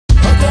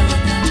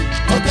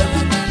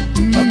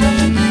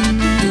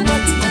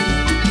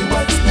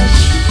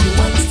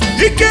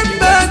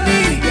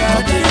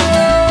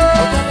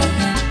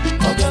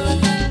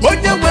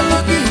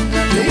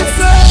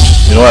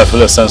You know, I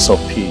feel a sense of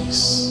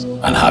peace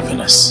and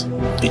happiness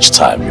each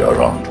time you're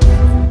around.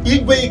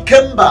 Igwe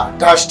Ikemba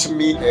dashed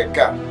me a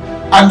gun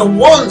and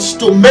wants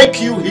to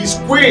make you his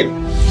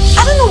queen.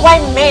 I don't know why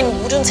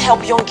men wouldn't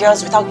help young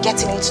girls without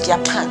getting into their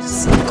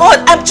pants. God,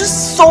 I'm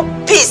just so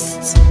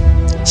pissed.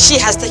 She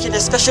has taken a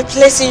special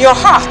place in your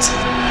heart.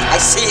 I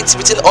see it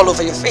written all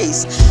over your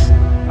face.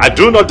 I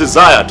do not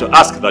desire to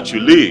ask that you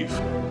leave,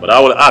 but I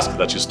will ask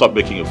that you stop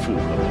making a fool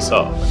of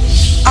yourself.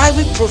 I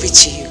will prove it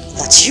to you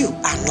that you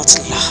are not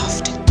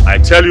loved. I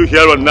tell you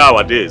here and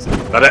nowadays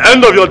that the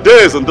end of your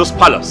days in this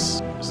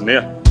palace is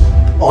near.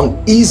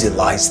 Uneasy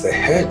lies the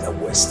head that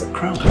wears the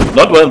crown.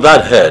 Not when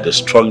that head is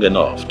strong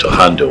enough to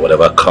handle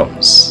whatever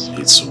comes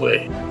its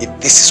way. If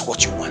this is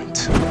what you want,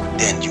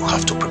 then you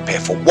have to prepare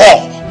for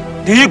war.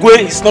 The Igwe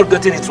is not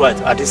getting it right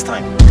at this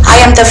time. I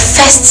am the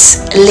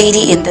first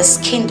lady in this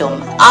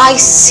kingdom. I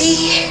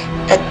see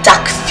a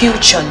dark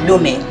future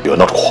looming. You're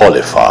not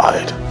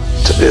qualified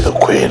to be the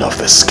queen of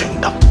this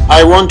kingdom.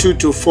 I want you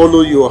to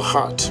follow your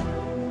heart.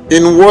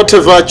 In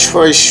whatever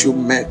choice you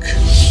make,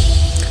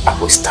 I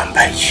will stand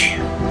by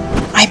you.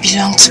 I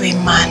belong to a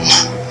man,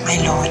 my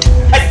lord.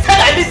 I said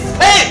I need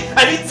space,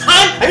 I need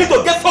time, I need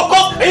to get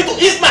focused, I need to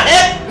ease my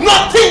head.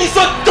 Nothing is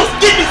just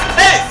give me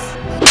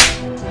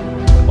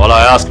space. All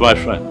I ask, my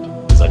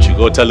friend, is that you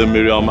go tell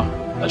Miriam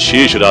that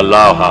she should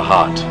allow her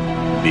heart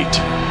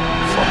beat.